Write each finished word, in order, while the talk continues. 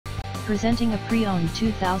Presenting a pre-owned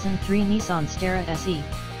 2003 Nissan Xterra SE.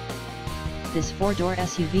 This 4-door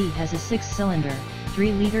SUV has a 6-cylinder,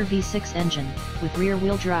 3-liter V6 engine, with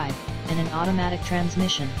rear-wheel drive, and an automatic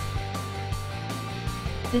transmission.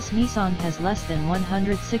 This Nissan has less than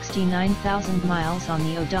 169,000 miles on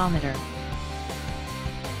the odometer.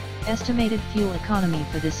 Estimated fuel economy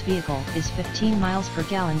for this vehicle is 15 miles per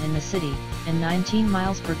gallon in the city, and 19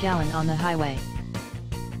 miles per gallon on the highway.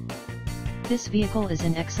 This vehicle is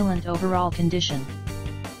in excellent overall condition.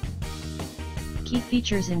 Key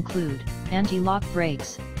features include anti-lock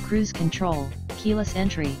brakes, cruise control, keyless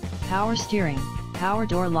entry, power steering, power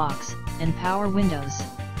door locks, and power windows.